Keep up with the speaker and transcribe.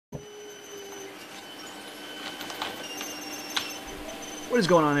What is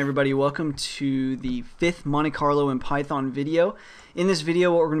going on, everybody? Welcome to the 5th Monte Carlo in Python video. In this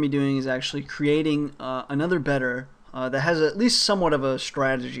video, what we're going to be doing is actually creating another bettor that has at least somewhat of a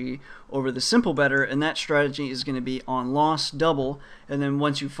strategy over the simple bettor, and that strategy is going to be on loss, double, and then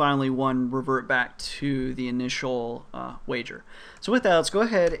once you finally won, revert back to the initial wager. So with that, let's go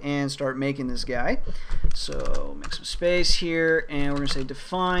ahead and start making this guy. So make some space here, and we're going to say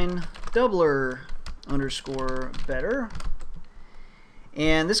define doubler underscore bettor.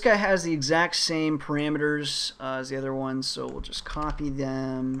 And this guy has the exact same parameters as the other ones, so we'll just copy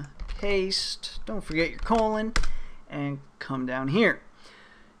them, paste, don't forget your colon, and come down here.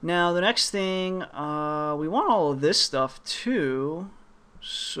 Now the next thing, we want all of this stuff too,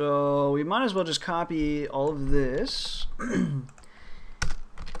 so we might as well just copy all of this,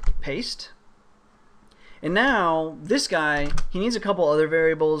 paste. And now this guy, he needs a couple other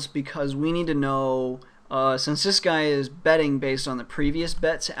variables because we need to know, since this guy is betting based on the previous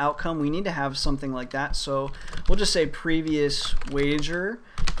bet's outcome, we need to have something like that. So we'll just say previous wager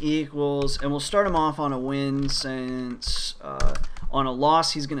equals, and we'll start him off on a win, since on a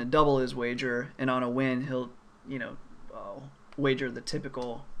loss he's going to double his wager, and on a win he'll, wager the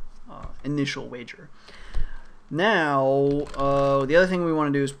typical initial wager. Now the other thing we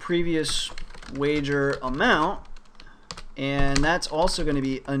want to do is previous wager amount, and that's also going to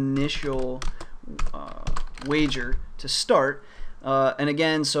be initial wager to start, and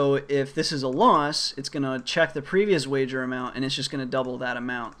again, so if this is a loss, it's going to check the previous wager amount and it's just going to double that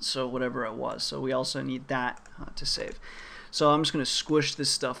amount, so whatever it was. So we also need that to save. So I'm just going to squish this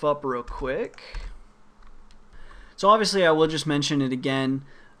stuff up real quick. So obviously I will just mention it again,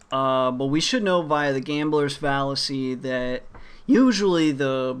 but we should know via the gambler's fallacy that usually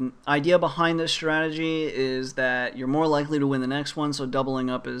the idea behind this strategy is that you're more likely to win the next one, so doubling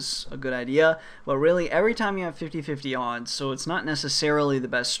up is a good idea. But really, every time you have 50-50 odds, so it's not necessarily the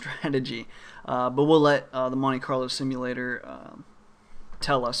best strategy. But we'll let the Monte Carlo simulator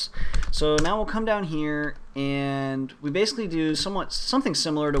tell us. So now we'll come down here and we basically do something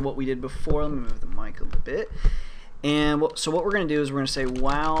similar to what we did before. Let me move the mic a bit. And so what we're going to do is we're going to say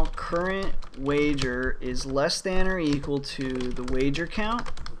while current wager is less than or equal to the wager count,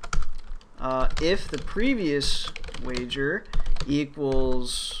 if the previous wager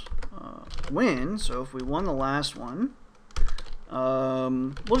equals win, so if we won the last one,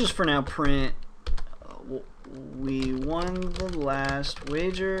 we'll just for now print we won the last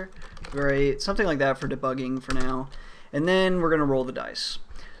wager, great, something like that for debugging for now. And then we're going to roll the dice.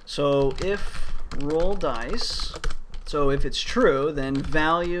 So if roll dice, so if it's true, then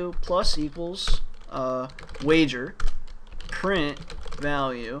value plus equals wager, print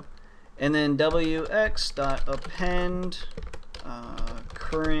value, and then wx dot append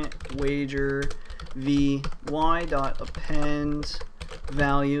current wager vy dot append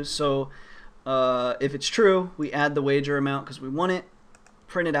value. So if it's true, we add the wager amount because we won it,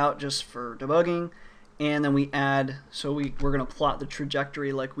 print it out just for debugging, and then we add, so we're going to plot the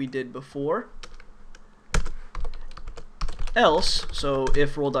trajectory like we did before. Else, so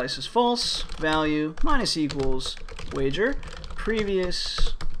if roll dice is false, value minus equals wager,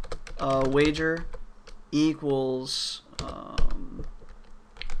 previous wager equals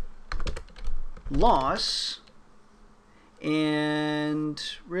loss, and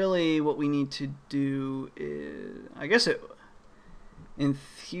really what we need to do is, I guess in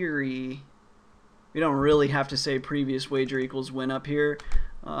theory, we don't really have to say previous wager equals win up here,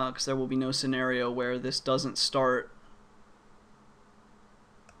 because there will be no scenario where this doesn't start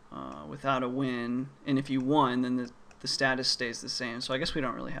without a win, and if you won, then the status stays the same. So I guess we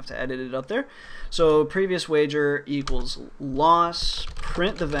don't really have to edit it up there. So previous wager equals loss,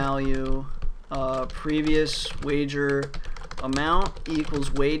 print the value, previous wager amount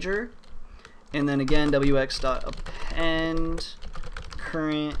equals wager, and then again wx dot append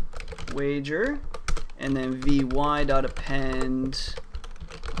current wager, and then vy dot append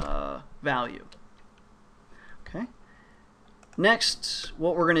value. Okay. Next,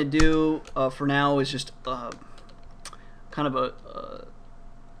 what we're going to do for now is just kind of a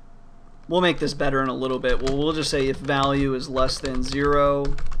we'll make this better in a little bit. We'll just say if value is less than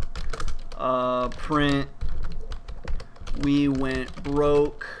 0, print we went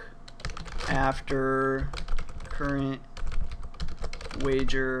broke after current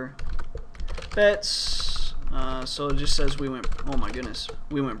wager bets. So it just says we went, oh my goodness,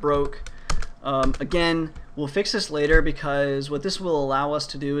 we went broke. Again, we'll fix this later, because what this will allow us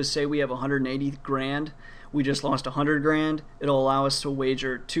to do is say we have 180 grand, we just lost 100 grand, it'll allow us to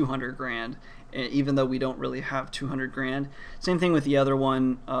wager 200 grand, even though we don't really have 200 grand. Same thing with the other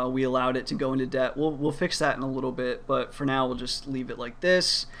one. We allowed it to go into debt. We'll fix that in a little bit, but for now we'll just leave it like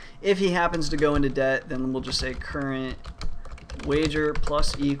this. If he happens to go into debt, then we'll just say current wager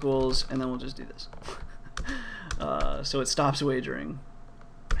plus equals, and then we'll just do this. So it stops wagering.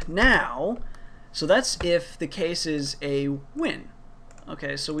 Now, so that's if the case is a win.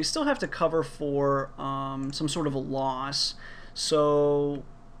 Okay, so we still have to cover for some sort of a loss. So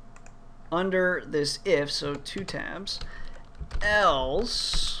under this if, so 2 tabs,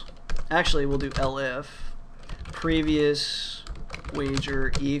 else, actually we'll do elif, previous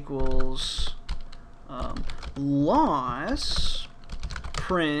wager equals loss,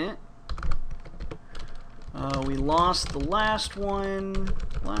 print, we lost the last one,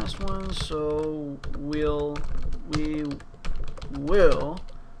 so we will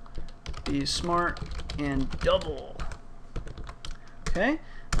be smart and double. Okay,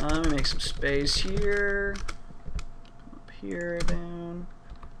 let me make some space here, up here, down.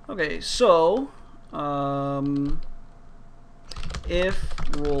 Okay, so if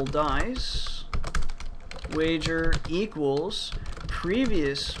roll dice, wager equals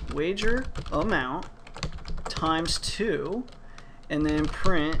previous wager amount times 2, and then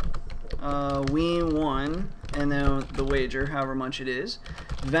print we won, and then the wager, however much it is,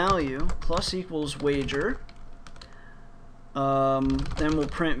 value plus equals wager, then we'll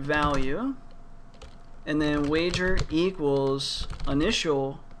print value, and then wager equals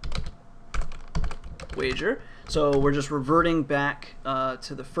initial wager. So we're just reverting back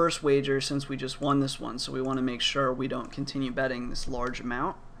to the first wager since we just won this one, so we want to make sure we don't continue betting this large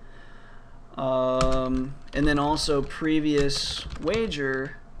amount. And then also previous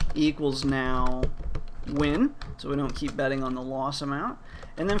wager equals now win, so we don't keep betting on the loss amount.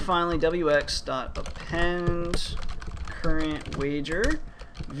 And then finally wx.append current wager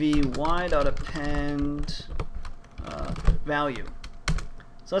vy.append value.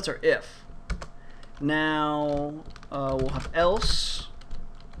 So that's our if. Now we'll have else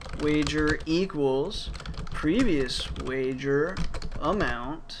wager equals previous wager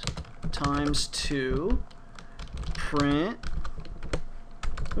amount times 2, print,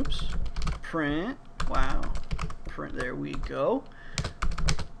 print, wow, print, there we go,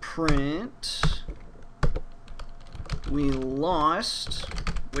 print, we lost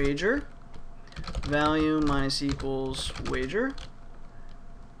wager, value minus equals wager,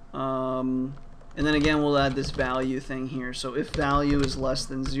 and then again we'll add this value thing here. So if value is less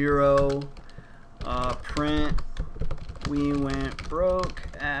than 0, print we went broke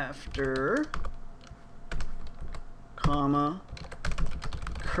after, comma,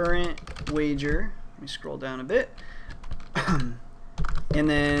 current wager, let me scroll down a bit, and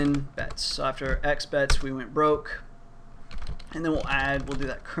then bets. So after X bets we went broke, and then we'll do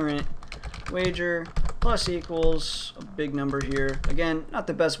that current wager plus equals a big number here. Again, not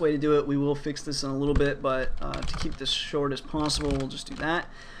the best way to do it. We will fix this in a little bit, but to keep this short as possible, we'll just do that.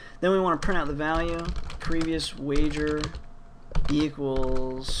 Then we want to print out the value, previous wager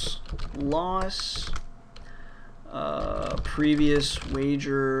equals loss, previous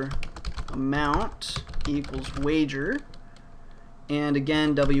wager amount equals wager, and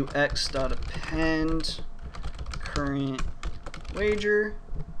again wx.append current wager,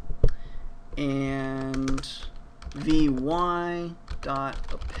 and vy.append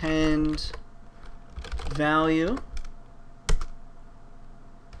value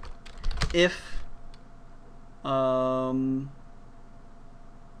if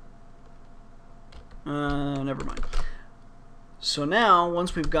never mind. So now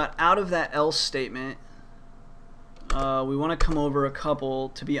once we've got out of that else statement, we want to come over a couple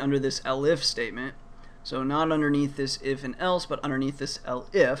to be under this elif statement. So not underneath this if and else, but underneath this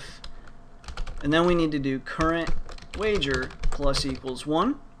elif. And then we need to do current wager plus equals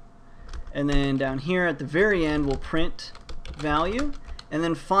 1. And then down here at the very end we'll print value. And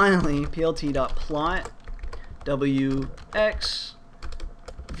then finally plt.plot wx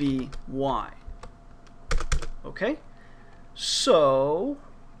vy. Okay? So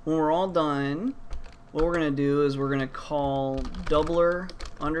when we're all done, what we're going to do is we're going to call doubler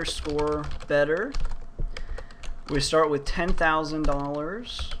underscore bettor. We start with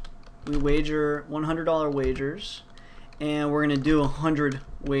 $10,000. We wager $100 wagers, and we're going to do 100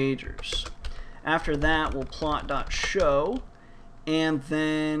 wagers. After that, we'll plot.show, and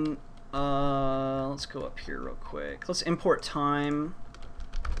then let's go up here real quick. Let's import time,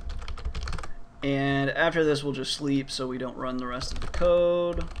 and after this, we'll just sleep so we don't run the rest of the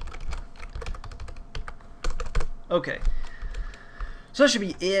code. Okay, so that should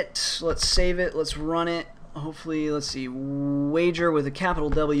be it. Let's save it. Let's run it. hopefully, let's see, wager with a capital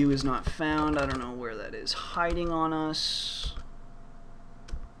W is not found. I don't know where that is hiding on us.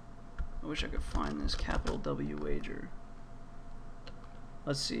 I wish I could find this capital W wager.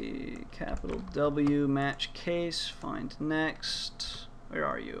 Let's see, capital W, match case, find next. Where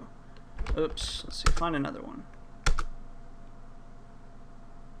are you? Oops, let's see, find another one.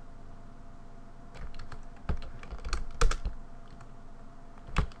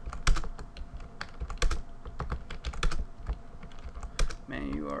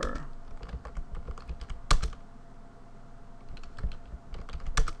 Man, you are...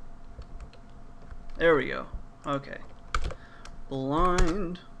 There we go. Okay.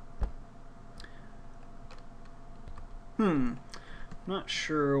 Blind. Not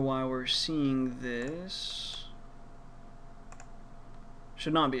sure why we're seeing this.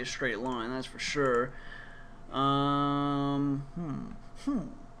 Should not be a straight line, that's for sure. Oh,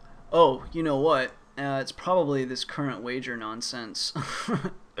 you know what? It's probably this current wager nonsense.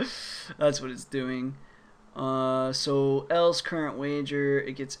 That's what it's doing. So else current wager,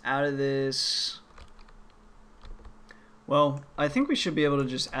 it gets out of this. Well, I think we should be able to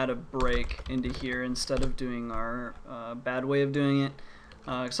just add a break into here instead of doing our bad way of doing it,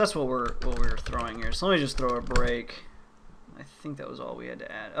 because that's what we're throwing here. So let me just throw a break. I think that was all we had to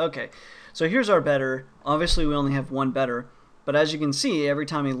add. Okay, so here's our bettor. Obviously, we only have one bettor, but as you can see, every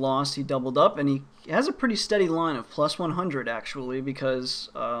time he lost, he doubled up, and he has a pretty steady line of plus 100 actually, because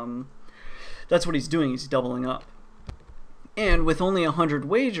that's what he's doing. He's doubling up, and with only 100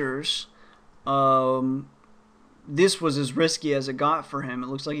 wagers. This was as risky as it got for him. It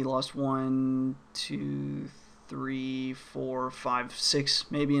looks like he lost 1, 2, 3, 4, 5, 6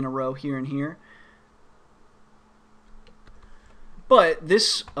 maybe in a row here and here. But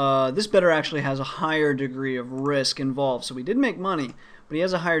this bettor actually has a higher degree of risk involved. So we did make money, but he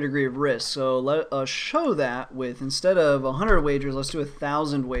has a higher degree of risk. So let us show that with, instead of 100 wagers, let's do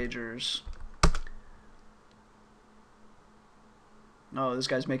 1,000 wagers. Oh, this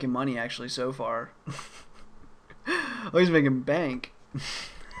guy's making money actually so far. Oh, he's making bank.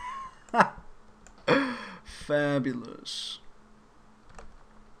 Fabulous.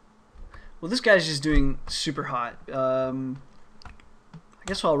 Well, this guy's just doing super hot. I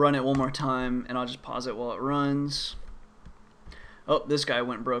guess I'll run it one more time, and I'll just pause it while it runs. Oh, this guy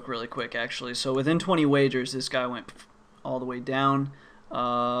went broke really quick, actually. So within 20 wagers, this guy went all the way down.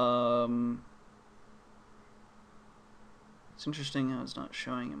 It's interesting how it's not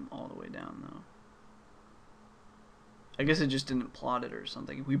showing him all the way down, though. I guess it just didn't plot it or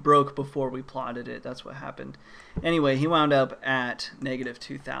something. We broke before we plotted it. That's what happened. Anyway, he wound up at negative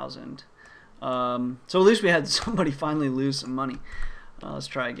 2,000. So at least we had somebody finally lose some money. Let's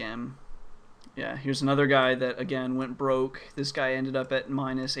try again. Yeah, here's another guy that, again, went broke. This guy ended up at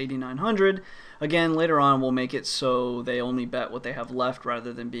minus 8,900. Again, later on, we'll make it so they only bet what they have left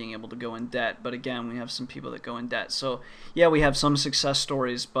rather than being able to go in debt. But again, we have some people that go in debt. So, yeah, we have some success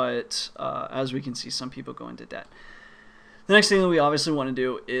stories, but as we can see, some people go into debt. The next thing that we obviously want to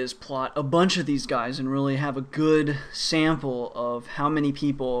do is plot a bunch of these guys and really have a good sample of how many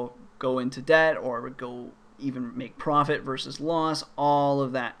people go into debt or go even make profit versus loss, all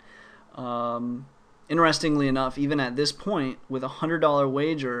of that. Interestingly enough, even at this point, with a $100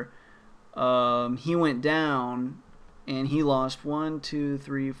 wager, he went down and he lost 1, 2,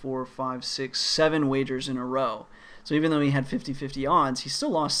 3, 4, 5, 6, 7 wagers in a row. So even though he had 50-50 odds, he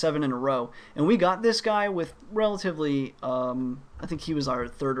still lost 7 in a row. And we got this guy with relatively, I think he was our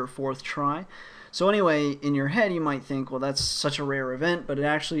 3rd or 4th try. So anyway, in your head, you might think, well, that's such a rare event, but it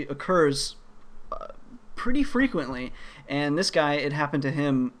actually occurs pretty frequently. And this guy, it happened to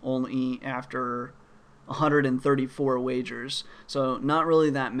him only after 134 wagers. So not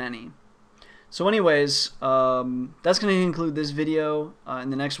really that many. So anyways, that's going to conclude this video. In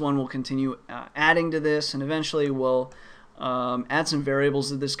the next one, we'll continue adding to this, and eventually we'll add some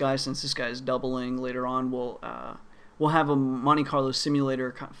variables to this guy. Since this guy is doubling later on, we'll have a Monte Carlo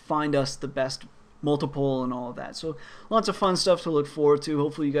simulator find us the best multiple and all of that. So lots of fun stuff to look forward to.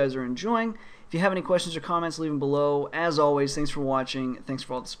 Hopefully you guys are enjoying. If you have any questions or comments, leave them below. As always, thanks for watching. Thanks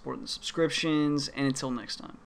for all the support and the subscriptions, and until next time.